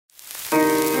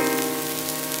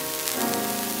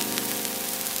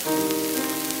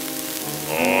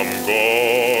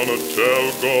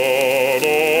Tell God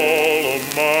all of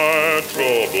my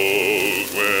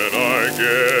troubles when I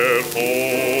get home.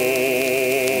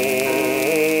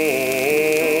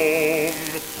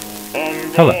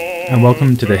 Hello, and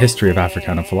welcome to the History of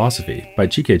Africana Philosophy by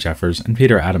G.K. Jeffers and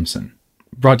Peter Adamson,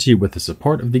 brought to you with the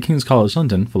support of the King's College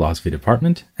London Philosophy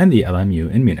Department and the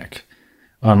LMU in Munich.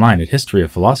 Online at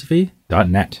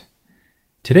historyofphilosophy.net.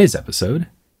 Today's episode,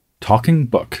 Talking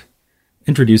Book,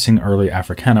 introducing early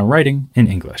Africana writing in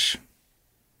English.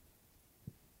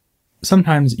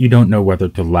 Sometimes you don't know whether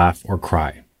to laugh or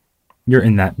cry. You're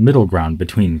in that middle ground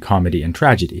between comedy and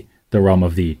tragedy, the realm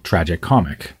of the tragic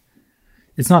comic.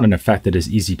 It's not an effect that is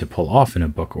easy to pull off in a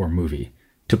book or movie,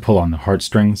 to pull on the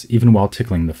heartstrings even while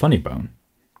tickling the funny bone.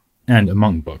 And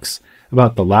among books,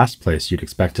 about the last place you'd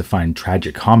expect to find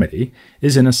tragic comedy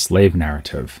is in a slave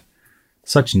narrative.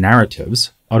 Such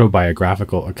narratives,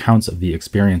 autobiographical accounts of the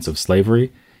experience of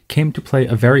slavery, came to play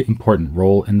a very important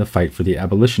role in the fight for the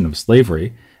abolition of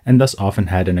slavery and thus often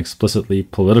had an explicitly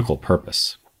political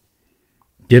purpose.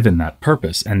 Given that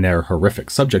purpose and their horrific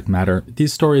subject matter,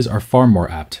 these stories are far more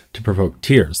apt to provoke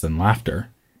tears than laughter.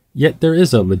 Yet there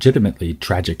is a legitimately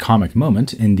tragic-comic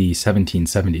moment in the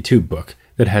 1772 book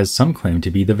that has some claim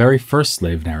to be the very first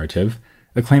slave narrative,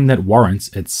 a claim that warrants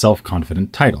its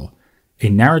self-confident title, a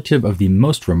narrative of the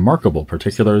most remarkable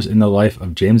particulars in the life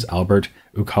of James Albert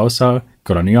Ukausa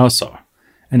Gronnioso,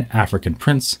 an African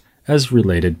prince as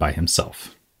related by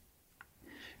himself.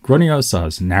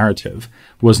 Gronniosa's narrative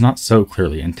was not so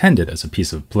clearly intended as a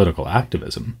piece of political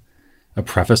activism. A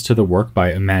preface to the work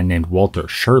by a man named Walter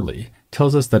Shirley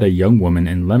tells us that a young woman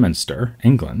in Leominster,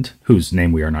 England, whose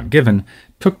name we are not given,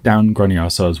 took down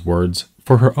Gronniosa's words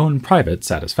for her own private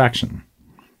satisfaction.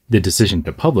 The decision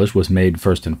to publish was made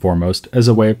first and foremost as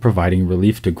a way of providing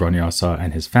relief to Gronniosa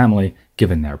and his family,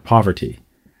 given their poverty.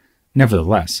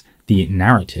 Nevertheless, the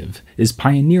narrative is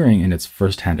pioneering in its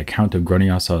first-hand account of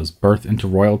Gronniosa's birth into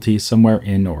royalty somewhere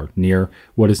in or near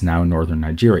what is now northern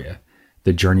Nigeria,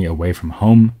 the journey away from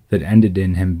home that ended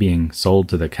in him being sold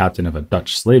to the captain of a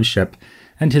Dutch slave ship,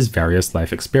 and his various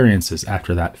life experiences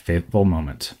after that fateful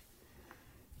moment.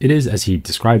 It is as he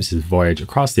describes his voyage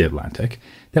across the Atlantic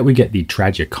that we get the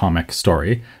tragic-comic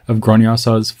story of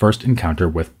Gronniosa's first encounter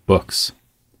with books.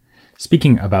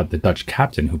 Speaking about the Dutch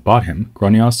captain who bought him,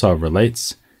 Gronniosa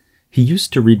relates, "He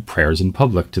used to read prayers in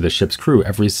public to the ship's crew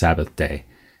every Sabbath day,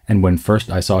 and when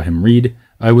first I saw him read,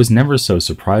 I was never so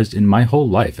surprised in my whole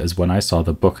life as when I saw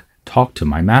the book talk to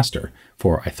my master,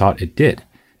 for I thought it did,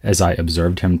 as I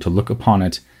observed him to look upon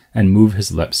it and move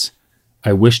his lips.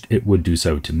 I wished it would do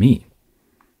so to me.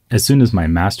 As soon as my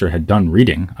master had done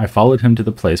reading, I followed him to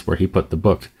the place where he put the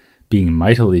book, being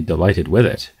mightily delighted with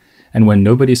it, and when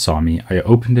nobody saw me, I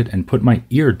opened it and put my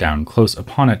ear down close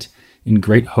upon it, in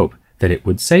great hope that it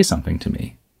would say something to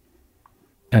me."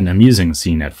 An amusing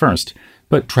scene at first,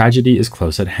 but tragedy is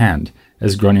close at hand,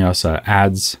 as Gronniosa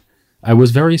adds, "I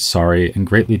was very sorry and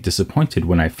greatly disappointed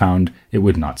when I found it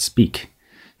would not speak.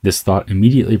 This thought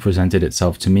immediately presented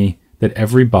itself to me, that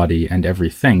everybody and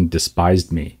everything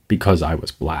despised me because I was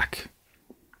black."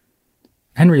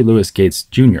 Henry Louis Gates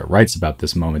Jr. writes about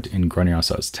this moment in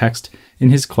Gronniosa's text in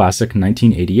his classic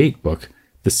 1988 book,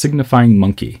 The Signifying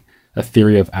Monkey, A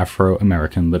Theory of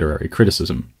Afro-American Literary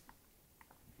Criticism.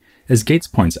 As Gates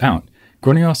points out,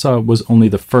 Gronniosa was only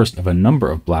the first of a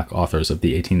number of black authors of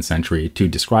the 18th century to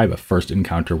describe a first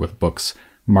encounter with books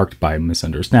marked by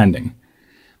misunderstanding.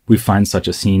 We find such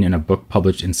a scene in a book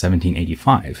published in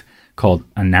 1785, called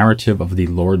A Narrative of the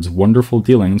Lord's Wonderful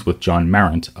Dealings with John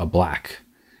Marrant, a Black,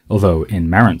 although in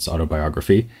Marrant's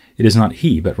autobiography, it is not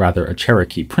he but rather a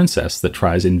Cherokee princess that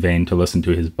tries in vain to listen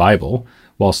to his Bible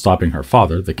while stopping her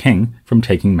father, the king, from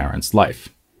taking Marrant's life.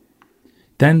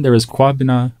 Then there is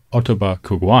Kwabena Otoba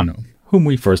Kuguano, whom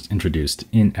we first introduced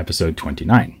in episode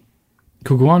 29.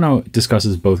 Kuguano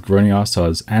discusses both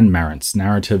Gronniosa's and Marrant's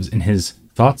narratives in his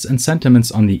Thoughts and Sentiments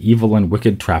on the Evil and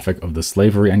Wicked Traffic of the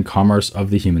Slavery and Commerce of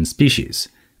the Human Species,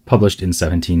 published in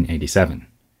 1787.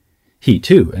 He,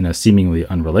 too, in a seemingly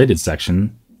unrelated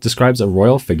section, describes a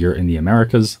royal figure in the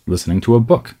Americas listening to a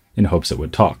book in hopes it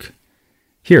would talk.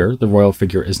 Here, the royal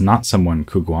figure is not someone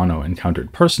Kuguano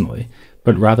encountered personally,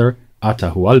 but rather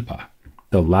Atahualpa,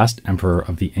 the last emperor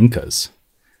of the Incas.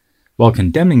 While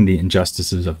condemning the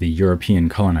injustices of the European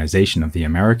colonization of the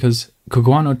Americas,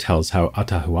 Kuguano tells how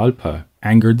Atahualpa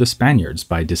angered the Spaniards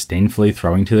by disdainfully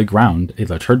throwing to the ground a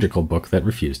liturgical book that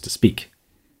refused to speak.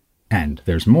 And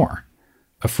there's more.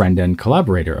 A friend and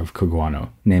collaborator of Kuguano,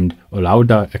 named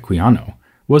Olaudah Equiano,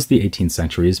 was the 18th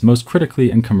century's most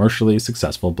critically and commercially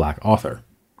successful black author.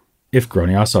 If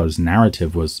Gronniosa's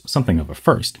narrative was something of a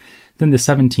first, then the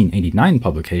 1789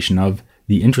 publication of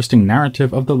the interesting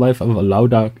narrative of the life of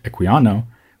Olaudah Equiano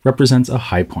represents a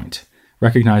high point,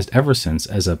 recognized ever since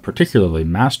as a particularly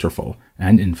masterful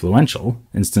and influential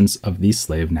instance of the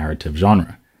slave narrative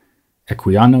genre.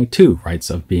 Equiano, too, writes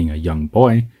of being a young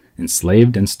boy,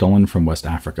 enslaved and stolen from West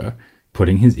Africa,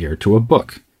 putting his ear to a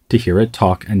book, to hear it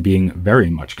talk and being very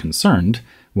much concerned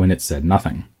when it said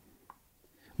nothing.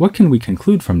 What can we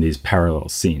conclude from these parallel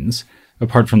scenes,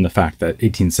 apart from the fact that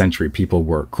 18th century people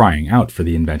were crying out for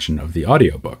the invention of the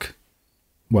audiobook?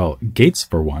 Well, Gates,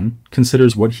 for one,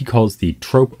 considers what he calls the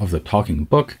trope of the talking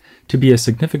book to be a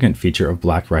significant feature of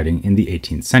Black writing in the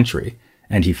 18th century,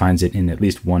 and he finds it in at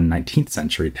least one 19th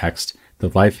century text, The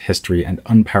Life, History, and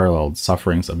Unparalleled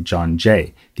Sufferings of John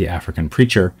Jay, the African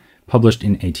Preacher, published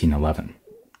in 1811.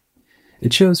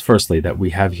 It shows firstly that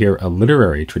we have here a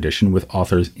literary tradition with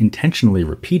authors intentionally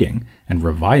repeating and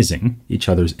revising each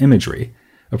other's imagery,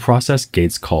 a process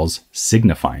Gates calls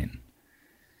signifying.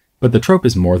 But the trope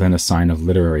is more than a sign of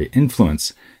literary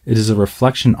influence, it is a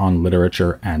reflection on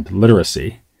literature and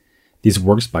literacy. These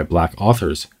works by Black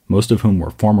authors, most of whom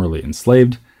were formerly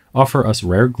enslaved, offer us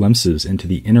rare glimpses into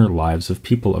the inner lives of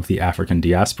people of the African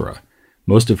diaspora,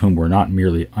 most of whom were not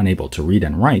merely unable to read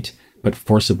and write, but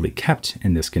forcibly kept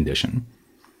in this condition.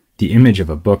 The image of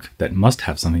a book that must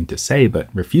have something to say but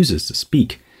refuses to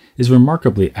speak is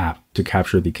remarkably apt to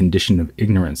capture the condition of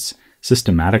ignorance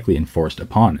systematically enforced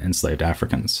upon enslaved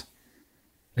Africans.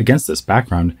 Against this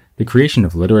background, the creation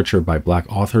of literature by Black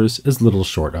authors is little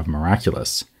short of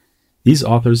miraculous. These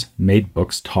authors made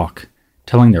books talk,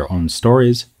 telling their own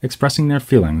stories, expressing their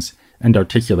feelings, and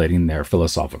articulating their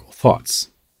philosophical thoughts.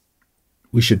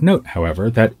 We should note, however,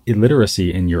 that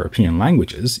illiteracy in European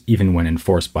languages, even when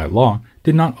enforced by law,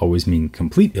 did not always mean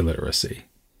complete illiteracy.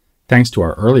 Thanks to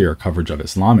our earlier coverage of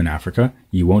Islam in Africa,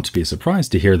 you won't be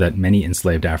surprised to hear that many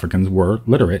enslaved Africans were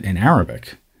literate in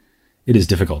Arabic. It is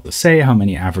difficult to say how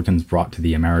many Africans brought to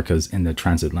the Americas in the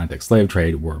transatlantic slave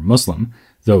trade were Muslim,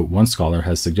 though one scholar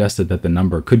has suggested that the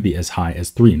number could be as high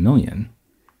as 3 million.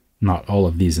 Not all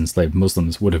of these enslaved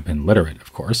Muslims would have been literate,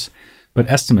 of course, but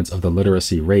estimates of the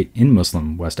literacy rate in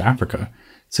Muslim West Africa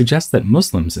suggest that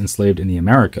Muslims enslaved in the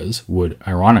Americas would,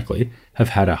 ironically, have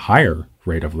had a higher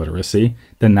rate of literacy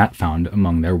than that found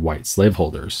among their white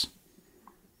slaveholders.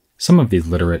 Some of these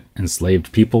literate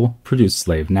enslaved people produced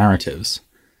slave narratives.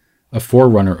 A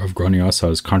forerunner of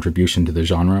Groniossa's contribution to the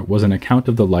genre was an account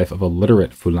of the life of a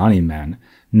literate Fulani man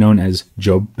known as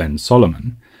Job ben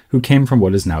Solomon, who came from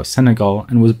what is now Senegal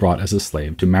and was brought as a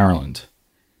slave to Maryland.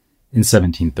 In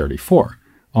 1734,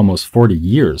 almost 40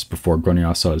 years before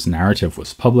Groniossa's narrative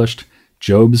was published,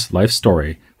 Job's life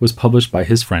story was published by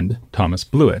his friend Thomas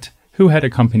Blewett, who had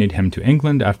accompanied him to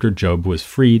England after Job was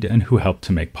freed and who helped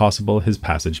to make possible his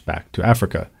passage back to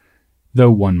Africa.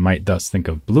 Though one might thus think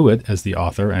of Blewett as the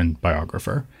author and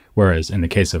biographer, whereas in the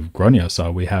case of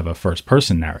Groniossa we have a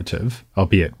first-person narrative,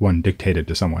 albeit one dictated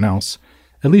to someone else,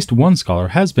 at least one scholar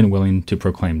has been willing to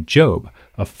proclaim Job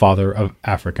a father of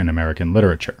African-American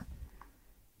literature.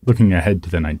 Looking ahead to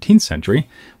the 19th century,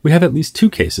 we have at least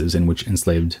 2 cases in which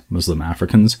enslaved Muslim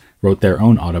Africans wrote their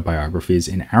own autobiographies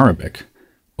in Arabic.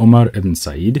 Omar ibn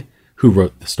Said, who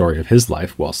wrote the story of his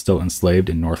life while still enslaved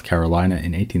in North Carolina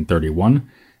in 1831,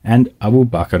 and Abu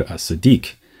Bakr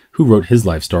as-Siddiq, who wrote his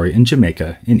life story in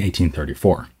Jamaica in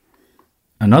 1834.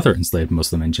 Another enslaved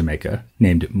Muslim in Jamaica,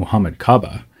 named Muhammad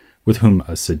Kaba, with whom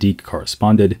as-Siddiq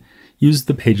corresponded, used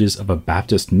the pages of a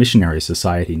Baptist Missionary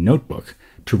Society notebook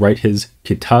to write his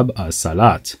Kitab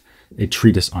as-Salat, a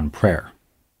treatise on prayer.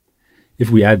 If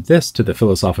we add this to the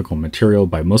philosophical material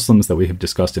by Muslims that we have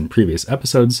discussed in previous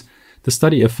episodes, the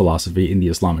study of philosophy in the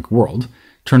Islamic world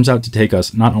turns out to take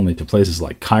us not only to places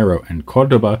like Cairo and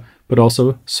Cordoba, but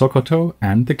also Sokoto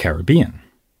and the Caribbean.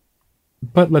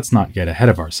 But let's not get ahead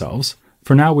of ourselves.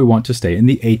 For now, we want to stay in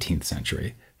the 18th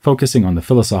century, focusing on the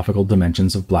philosophical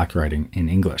dimensions of Black writing in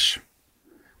English.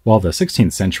 While the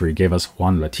 16th century gave us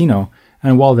Juan Latino,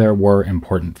 and while there were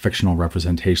important fictional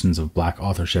representations of Black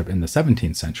authorship in the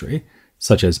 17th century,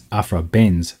 such as Afra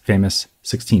Bain's famous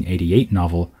 1688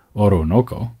 novel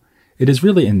Oroonoco, it is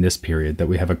really in this period that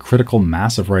we have a critical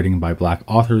mass of writing by Black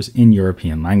authors in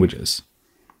European languages.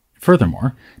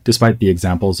 Furthermore, despite the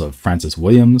examples of Francis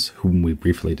Williams, whom we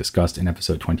briefly discussed in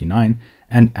episode 29,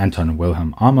 and Anton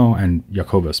Wilhelm Amo and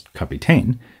Jacobus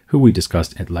Kapitein, who we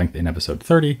discussed at length in episode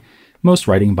 30, most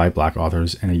writing by Black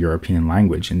authors in a European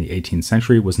language in the 18th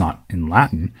century was not in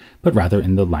Latin, but rather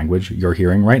in the language you're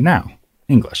hearing right now,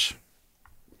 English.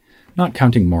 Not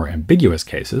counting more ambiguous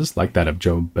cases, like that of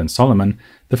Job ben Solomon,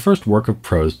 the first work of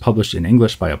prose published in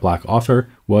English by a Black author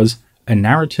was A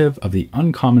Narrative of the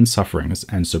Uncommon Sufferings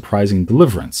and Surprising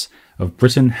Deliverance of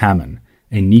Britton Hammon,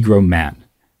 a Negro Man,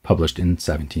 published in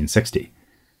 1760.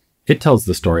 It tells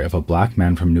the story of a black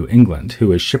man from New England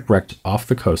who is shipwrecked off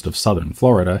the coast of southern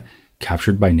Florida,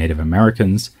 captured by Native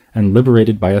Americans, and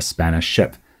liberated by a Spanish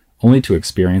ship, only to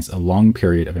experience a long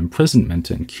period of imprisonment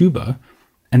in Cuba,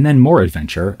 and then more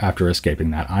adventure after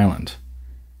escaping that island.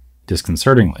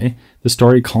 Disconcertingly, the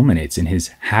story culminates in his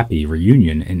happy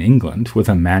reunion in England with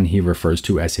a man he refers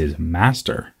to as his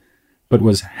master. But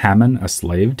was Hammond a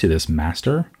slave to this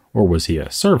master, or was he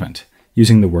a servant,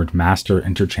 using the word master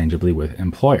interchangeably with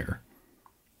employer?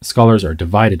 Scholars are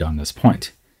divided on this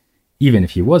point. Even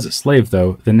if he was a slave,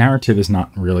 though, the narrative is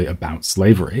not really about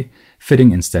slavery,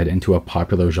 fitting instead into a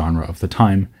popular genre of the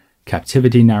time,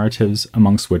 captivity narratives,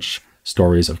 amongst which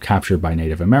stories of capture by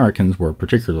Native Americans were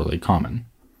particularly common.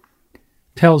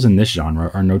 Tales in this genre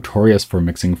are notorious for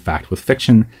mixing fact with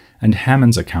fiction, and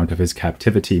Hammond's account of his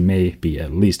captivity may be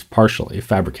at least partially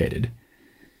fabricated.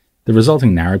 The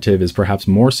resulting narrative is perhaps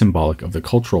more symbolic of the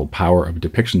cultural power of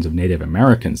depictions of Native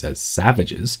Americans as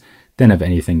savages than of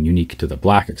anything unique to the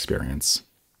black experience.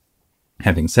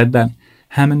 Having said that,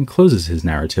 Hammond closes his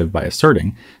narrative by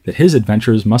asserting that his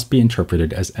adventures must be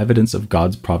interpreted as evidence of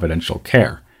God's providential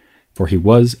care, for he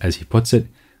was, as he puts it,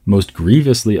 most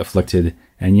grievously afflicted,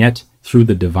 and yet, through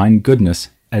the divine goodness,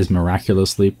 as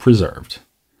miraculously preserved.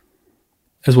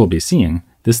 As we'll be seeing,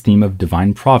 this theme of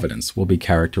divine providence will be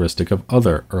characteristic of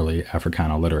other early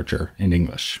Africana literature in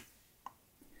English.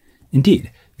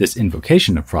 Indeed, this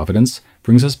invocation of providence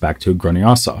brings us back to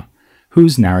Gronniosaw,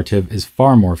 whose narrative is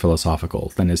far more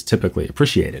philosophical than is typically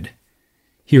appreciated.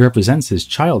 He represents his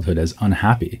childhood as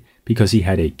unhappy because he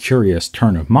had a curious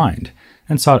turn of mind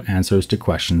and sought answers to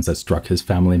questions that struck his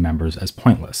family members as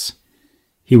pointless.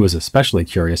 He was especially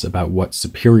curious about what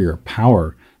superior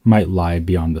power might lie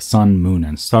beyond the sun, moon,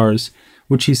 and stars,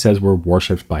 which he says were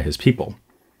worshipped by his people.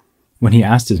 When he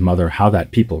asked his mother how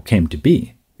that people came to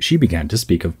be, she began to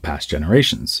speak of past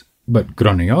generations, but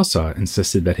Gronniosaw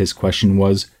insisted that his question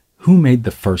was, who made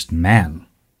the first man?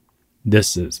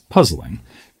 This is puzzling.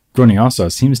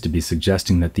 Gronniosaw seems to be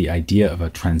suggesting that the idea of a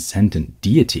transcendent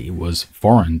deity was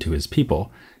foreign to his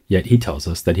people, yet he tells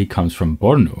us that he comes from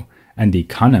Bornu, and the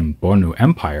Kanem Bornu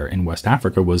Empire in West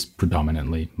Africa was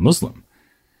predominantly Muslim.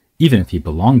 Even if he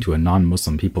belonged to a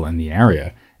non-Muslim people in the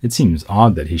area, it seems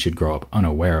odd that he should grow up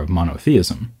unaware of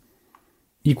monotheism.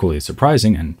 Equally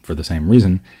surprising, and for the same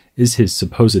reason, is his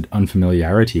supposed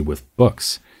unfamiliarity with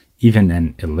books. Even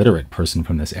an illiterate person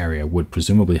from this area would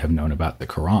presumably have known about the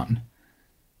Quran.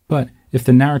 But if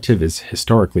the narrative is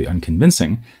historically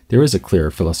unconvincing, there is a clear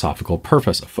philosophical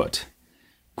purpose afoot.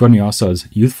 Gronniosaw's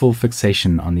youthful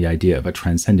fixation on the idea of a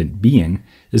transcendent being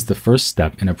is the first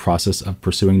step in a process of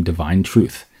pursuing divine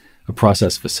truth, a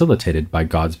process facilitated by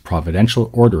God's providential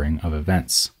ordering of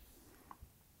events.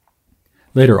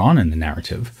 Later on in the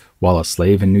narrative, while a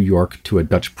slave in New York to a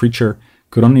Dutch preacher,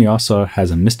 Gronniosaw has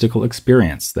a mystical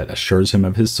experience that assures him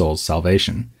of his soul's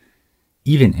salvation.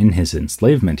 Even in his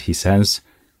enslavement, he says,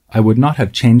 "I would not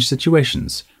have changed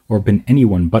situations, or been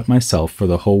anyone but myself for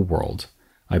the whole world.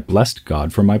 I blessed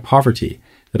God for my poverty,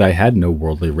 that I had no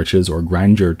worldly riches or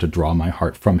grandeur to draw my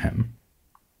heart from him."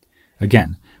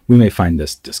 Again, we may find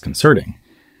this disconcerting.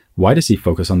 Why does he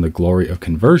focus on the glory of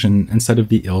conversion instead of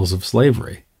the ills of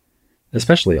slavery?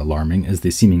 Especially alarming is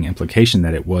the seeming implication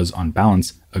that it was, on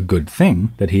balance, a good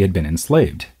thing that he had been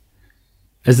enslaved.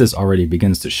 As this already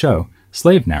begins to show,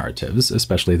 slave narratives,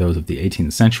 especially those of the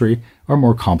 18th century, are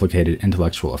more complicated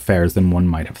intellectual affairs than one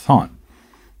might have thought.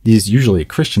 These usually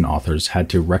Christian authors had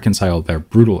to reconcile their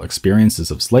brutal experiences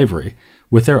of slavery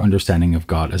with their understanding of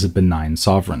God as a benign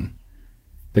sovereign.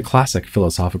 The classic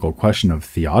philosophical question of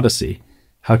theodicy,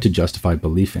 how to justify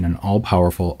belief in an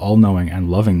all-powerful, all-knowing, and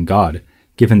loving God,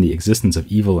 given the existence of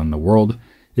evil in the world,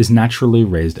 is naturally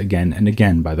raised again and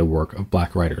again by the work of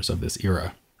black writers of this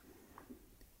era.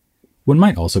 One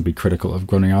might also be critical of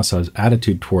Gronniosaw's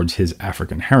attitude towards his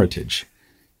African heritage.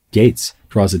 Gates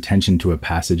draws attention to a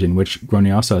passage in which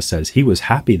Gronniosawh says he was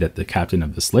happy that the captain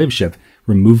of the slave ship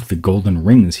removed the golden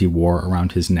rings he wore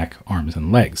around his neck, arms,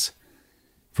 and legs.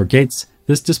 For Gates,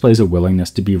 this displays a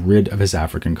willingness to be rid of his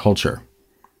African culture.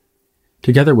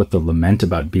 Together with the lament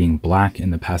about being black in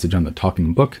the passage on the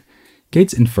talking book,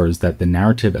 Gates infers that the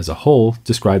narrative as a whole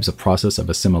describes a process of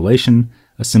assimilation,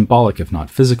 a symbolic if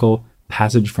not physical,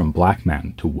 passage from black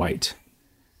man to white.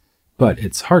 But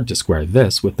it's hard to square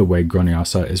this with the way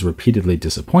Gronniosaw is repeatedly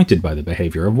disappointed by the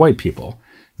behavior of white people,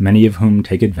 many of whom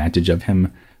take advantage of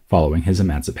him following his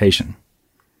emancipation.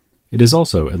 It is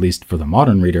also, at least for the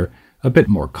modern reader, a bit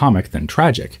more comic than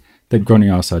tragic that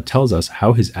Gronniosaw tells us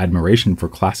how his admiration for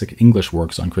classic English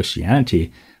works on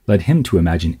Christianity led him to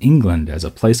imagine England as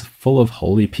a place full of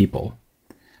holy people.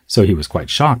 so he was quite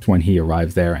shocked when he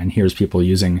arrived there and hears people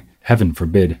using, heaven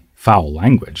forbid, foul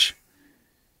language.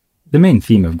 The main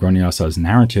theme of Gronniosa's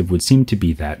narrative would seem to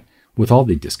be that, with all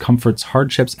the discomforts,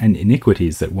 hardships, and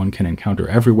iniquities that one can encounter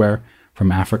everywhere,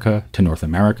 from Africa to North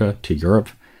America to Europe,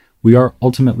 we are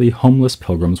ultimately homeless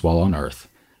pilgrims while on earth,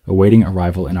 awaiting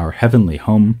arrival in our heavenly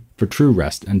home for true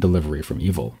rest and delivery from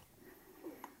evil.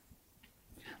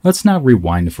 Let's now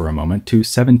rewind for a moment to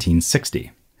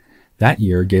 1760. That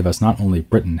year gave us not only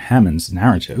Britton Hammond's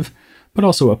narrative, but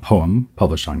also a poem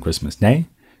published on Christmas Day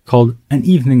called An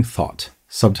Evening Thought,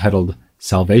 subtitled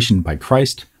Salvation by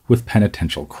Christ with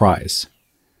Penitential Cries.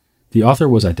 The author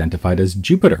was identified as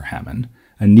Jupiter Hammond,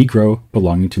 a Negro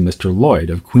belonging to Mr.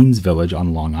 Lloyd of Queens Village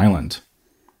on Long Island.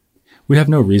 We have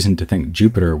no reason to think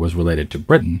Jupiter was related to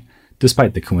Britton,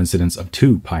 despite the coincidence of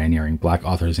two pioneering black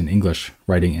authors in English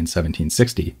writing in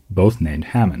 1760, both named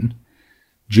Hammond.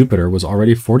 Jupiter was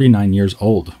already 49 years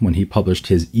old when he published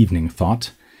his Evening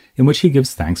Thought, in which he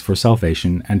gives thanks for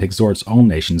salvation and exhorts all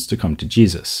nations to come to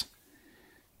Jesus.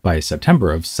 By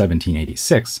September of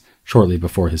 1786, shortly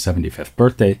before his 75th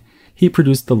birthday, he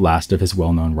produced the last of his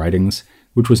well-known writings,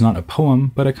 which was not a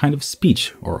poem but a kind of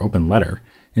speech or open letter,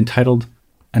 entitled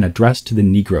An Address to the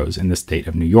Negroes in the State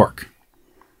of New York.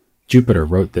 Jupiter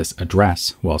wrote this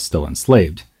address while still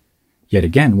enslaved. Yet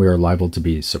again, we are liable to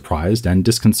be surprised and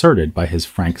disconcerted by his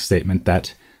frank statement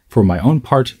that, for my own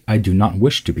part, I do not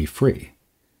wish to be free.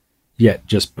 Yet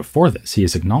just before this, he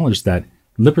has acknowledged that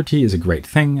liberty is a great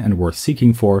thing and worth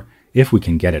seeking for if we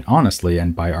can get it honestly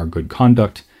and by our good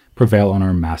conduct prevail on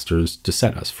our masters to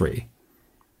set us free.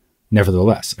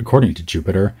 Nevertheless, according to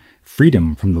Jupiter,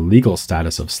 freedom from the legal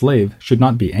status of slave should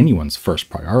not be anyone's first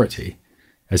priority.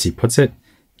 As he puts it,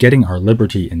 getting our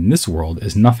liberty in this world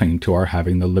is nothing to our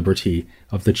having the liberty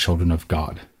of the children of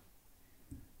God.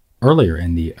 Earlier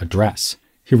in the address,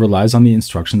 he relies on the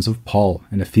instructions of Paul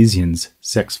in Ephesians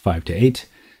 6:5-8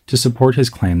 to support his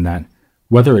claim that,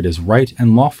 whether it is right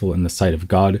and lawful in the sight of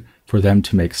God for them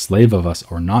to make slave of us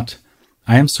or not,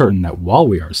 I am certain that while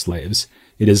we are slaves,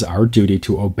 it is our duty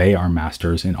to obey our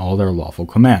masters in all their lawful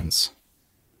commands.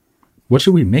 What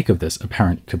should we make of this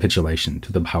apparent capitulation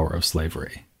to the power of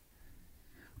slavery?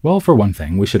 Well, for one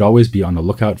thing, we should always be on the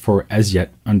lookout for as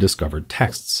yet undiscovered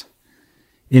texts.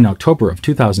 In October of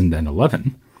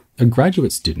 2011, a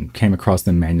graduate student came across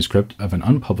the manuscript of an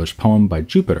unpublished poem by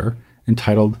Jupiter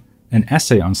entitled An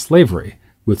Essay on Slavery,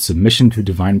 with Submission to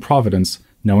Divine Providence,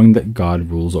 Knowing that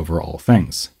God Rules Over All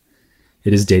Things.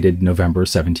 It is dated November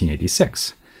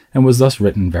 1786, and was thus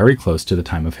written very close to the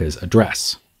time of his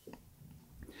address.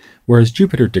 Whereas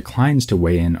Jupiter declines to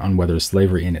weigh in on whether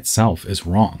slavery in itself is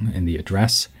wrong in the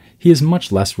address, he is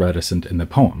much less reticent in the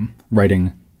poem,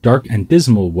 writing, Dark and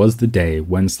dismal was the day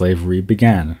when slavery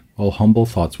began, all humble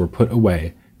thoughts were put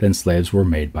away, then slaves were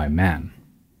made by man.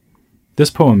 This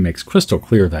poem makes crystal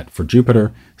clear that, for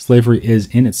Jupiter, slavery is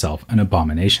in itself an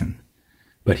abomination.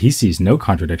 But he sees no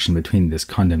contradiction between this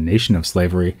condemnation of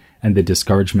slavery and the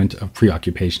discouragement of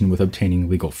preoccupation with obtaining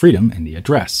legal freedom in the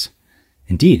address.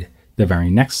 Indeed, the very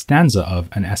next stanza of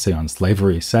An Essay on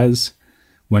Slavery says,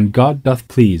 When God doth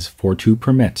please for to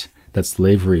permit that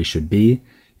slavery should be,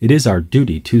 it is our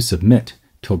duty to submit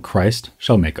till Christ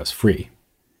shall make us free.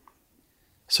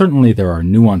 Certainly there are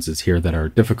nuances here that are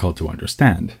difficult to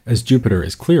understand, as Jupiter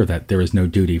is clear that there is no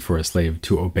duty for a slave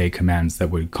to obey commands that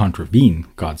would contravene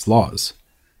God's laws.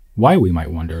 Why, we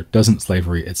might wonder, doesn't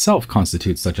slavery itself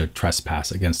constitute such a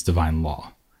trespass against divine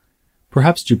law?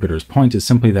 Perhaps Jupiter's point is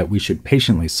simply that we should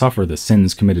patiently suffer the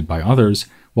sins committed by others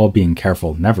while being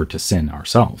careful never to sin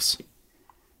ourselves.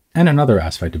 And another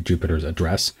aspect of Jupiter's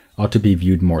address ought to be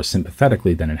viewed more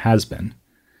sympathetically than it has been.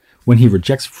 When he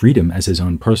rejects freedom as his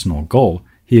own personal goal,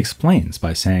 he explains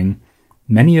by saying,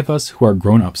 Many of us who are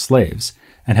grown-up slaves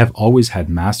and have always had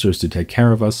masters to take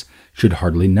care of us should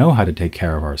hardly know how to take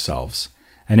care of ourselves,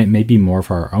 and it may be more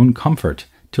for our own comfort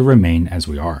to remain as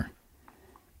we are.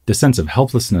 The sense of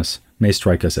helplessness may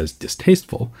strike us as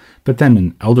distasteful, but then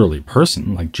an elderly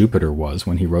person, like Jupiter was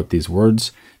when he wrote these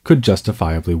words, could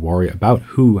justifiably worry about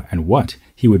who and what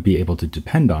he would be able to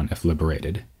depend on if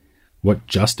liberated. What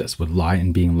justice would lie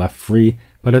in being left free,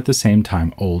 but at the same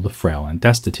time old, frail, and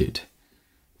destitute?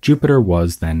 Jupiter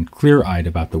was then clear-eyed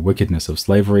about the wickedness of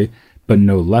slavery, but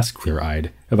no less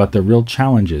clear-eyed about the real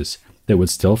challenges that would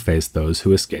still face those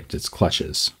who escaped its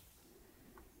clutches.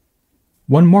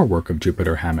 One more work of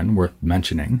Jupiter Hammond worth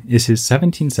mentioning is his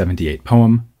 1778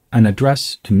 poem, An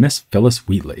Address to Miss Phillis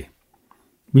Wheatley.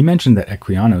 We mentioned that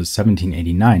Equiano's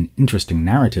 1789 interesting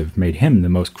narrative made him the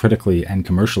most critically and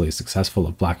commercially successful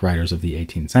of black writers of the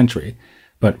 18th century,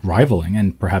 but rivaling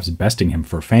and perhaps besting him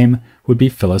for fame would be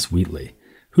Phillis Wheatley,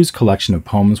 whose collection of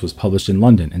poems was published in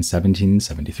London in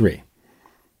 1773.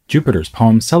 Jupiter's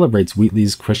poem celebrates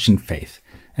Wheatley's Christian faith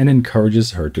and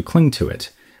encourages her to cling to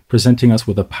it, presenting us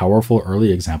with a powerful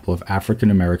early example of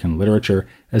African American literature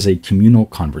as a communal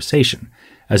conversation,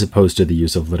 as opposed to the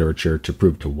use of literature to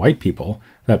prove to white people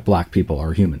that black people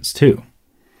are humans too.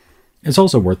 It's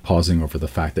also worth pausing over the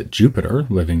fact that Jupiter,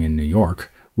 living in New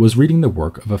York, was reading the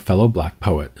work of a fellow black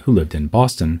poet who lived in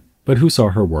Boston, but who saw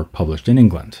her work published in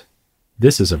England.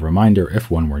 This is a reminder,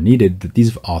 if one were needed, that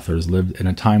these authors lived in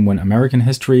a time when American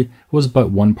history was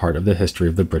but one part of the history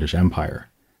of the British Empire.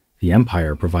 The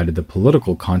Empire provided the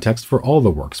political context for all the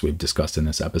works we've discussed in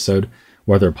this episode,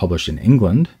 whether published in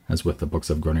England, as with the books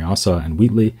of Gruniosa and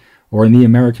Wheatley, or in the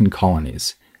American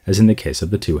colonies, as in the case of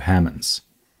the two Hammonds.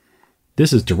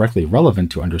 This is directly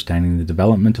relevant to understanding the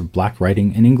development of black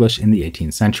writing in English in the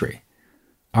 18th century.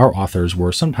 Our authors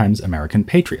were sometimes American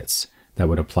patriots. That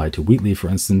would apply to Wheatley, for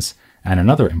instance, and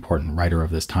another important writer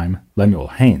of this time, Lemuel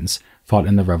Haynes, fought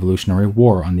in the Revolutionary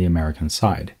War on the American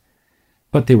side.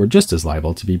 But they were just as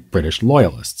liable to be British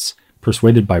loyalists,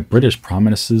 persuaded by British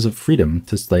promises of freedom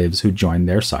to slaves who joined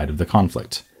their side of the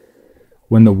conflict.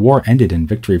 When the war ended in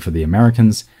victory for the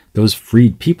Americans, those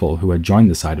freed people who had joined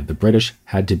the side of the British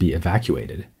had to be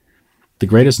evacuated. The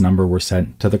greatest number were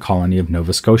sent to the colony of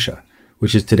Nova Scotia,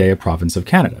 which is today a province of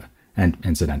Canada, and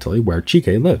incidentally where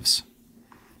Chike lives.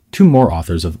 Two more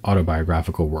authors of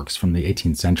autobiographical works from the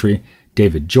 18th century,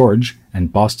 David George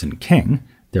and Boston King,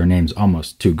 their names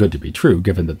almost too good to be true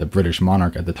given that the British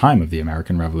monarch at the time of the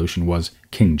American Revolution was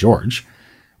King George,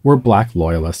 were black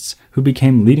loyalists who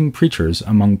became leading preachers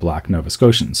among black Nova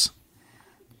Scotians.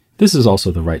 This is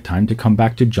also the right time to come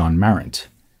back to John Marrant.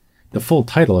 The full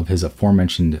title of his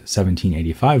aforementioned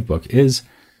 1785 book is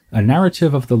A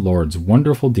Narrative of the Lord's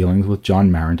Wonderful Dealings with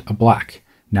John Marrant a Black,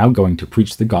 now going to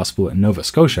preach the gospel in Nova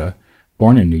Scotia,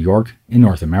 born in New York in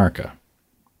North America.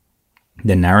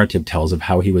 The narrative tells of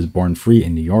how he was born free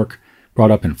in New York,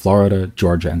 brought up in Florida,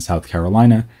 Georgia, and South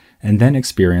Carolina, and then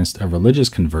experienced a religious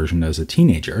conversion as a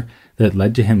teenager that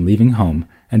led to him leaving home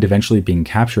and eventually being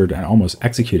captured and almost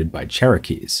executed by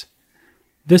Cherokees.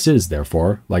 This is,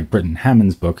 therefore, like Britton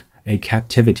Hammond's book, a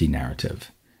captivity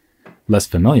narrative. Less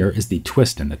familiar is the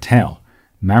twist in the tale.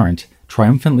 Marrant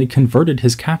triumphantly converted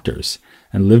his captors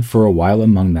and lived for a while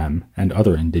among them and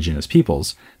other indigenous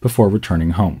peoples before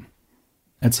returning home.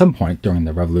 At some point during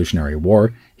the Revolutionary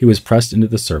War, he was pressed into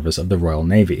the service of the Royal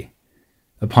Navy.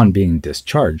 Upon being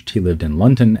discharged, he lived in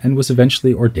London and was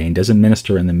eventually ordained as a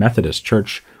minister in the Methodist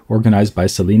Church organized by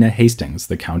Selina Hastings,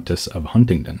 the Countess of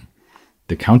Huntingdon.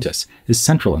 The Countess is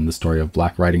central in the story of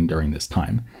black writing during this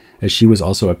time, as she was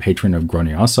also a patron of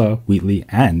Gruniosa, Wheatley,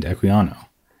 and Equiano.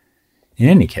 In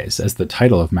any case, as the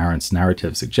title of Marrant's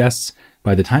narrative suggests,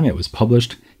 by the time it was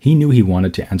published, he knew he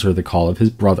wanted to answer the call of his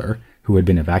brother, who had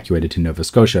been evacuated to Nova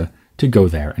Scotia, to go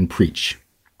there and preach.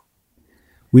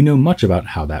 We know much about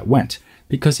how that went,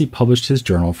 because he published his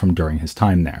journal from during his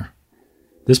time there.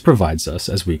 This provides us,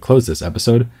 as we close this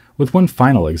episode, with one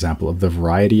final example of the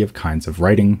variety of kinds of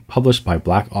writing published by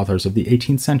black authors of the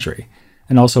 18th century,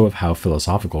 and also of how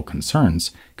philosophical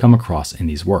concerns come across in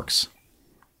these works.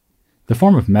 The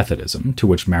form of Methodism to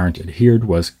which Marrant adhered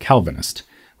was Calvinist,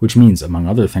 which means, among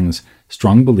other things,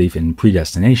 strong belief in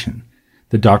predestination,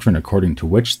 the doctrine according to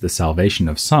which the salvation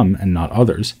of some and not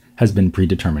others has been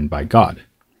predetermined by God.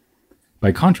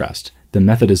 By contrast, the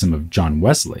Methodism of John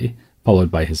Wesley, followed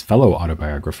by his fellow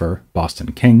autobiographer,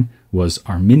 Boston King, was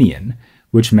Arminian,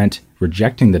 which meant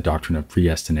rejecting the doctrine of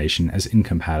predestination as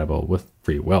incompatible with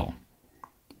free will.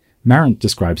 Marrant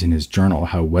describes in his journal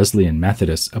how Wesleyan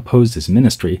Methodists opposed his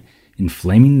ministry,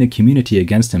 inflaming the community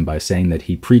against him by saying that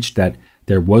he preached that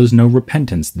there was no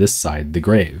repentance this side the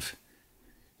grave.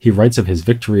 He writes of his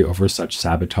victory over such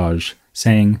sabotage,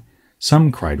 saying,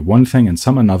 "Some cried one thing and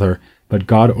some another, but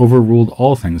God overruled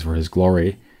all things for his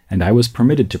glory, and I was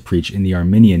permitted to preach in the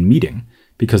Arminian meeting,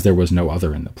 because there was no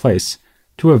other in the place,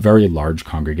 to a very large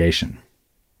congregation."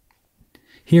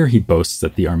 Here he boasts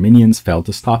that the Arminians failed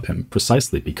to stop him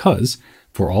precisely because,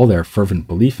 for all their fervent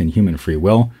belief in human free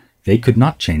will, they could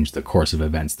not change the course of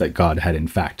events that God had in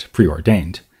fact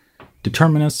preordained.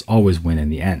 Determinists always win in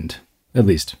the end, at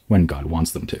least when God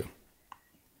wants them to.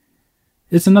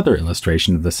 It's another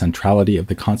illustration of the centrality of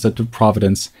the concept of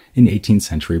providence in 18th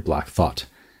century black thought,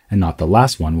 and not the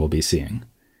last one we'll be seeing.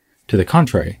 To the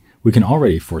contrary, we can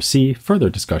already foresee further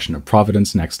discussion of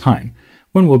providence next time,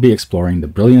 when we'll be exploring the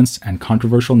brilliance and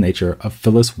controversial nature of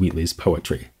Phillis Wheatley's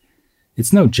poetry.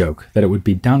 It's no joke that it would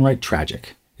be downright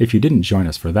tragic if you didn't join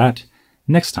us for that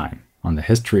next time on the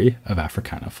History of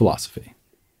Africana Philosophy.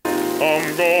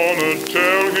 I'm gonna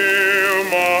tell him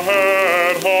I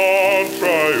had heart.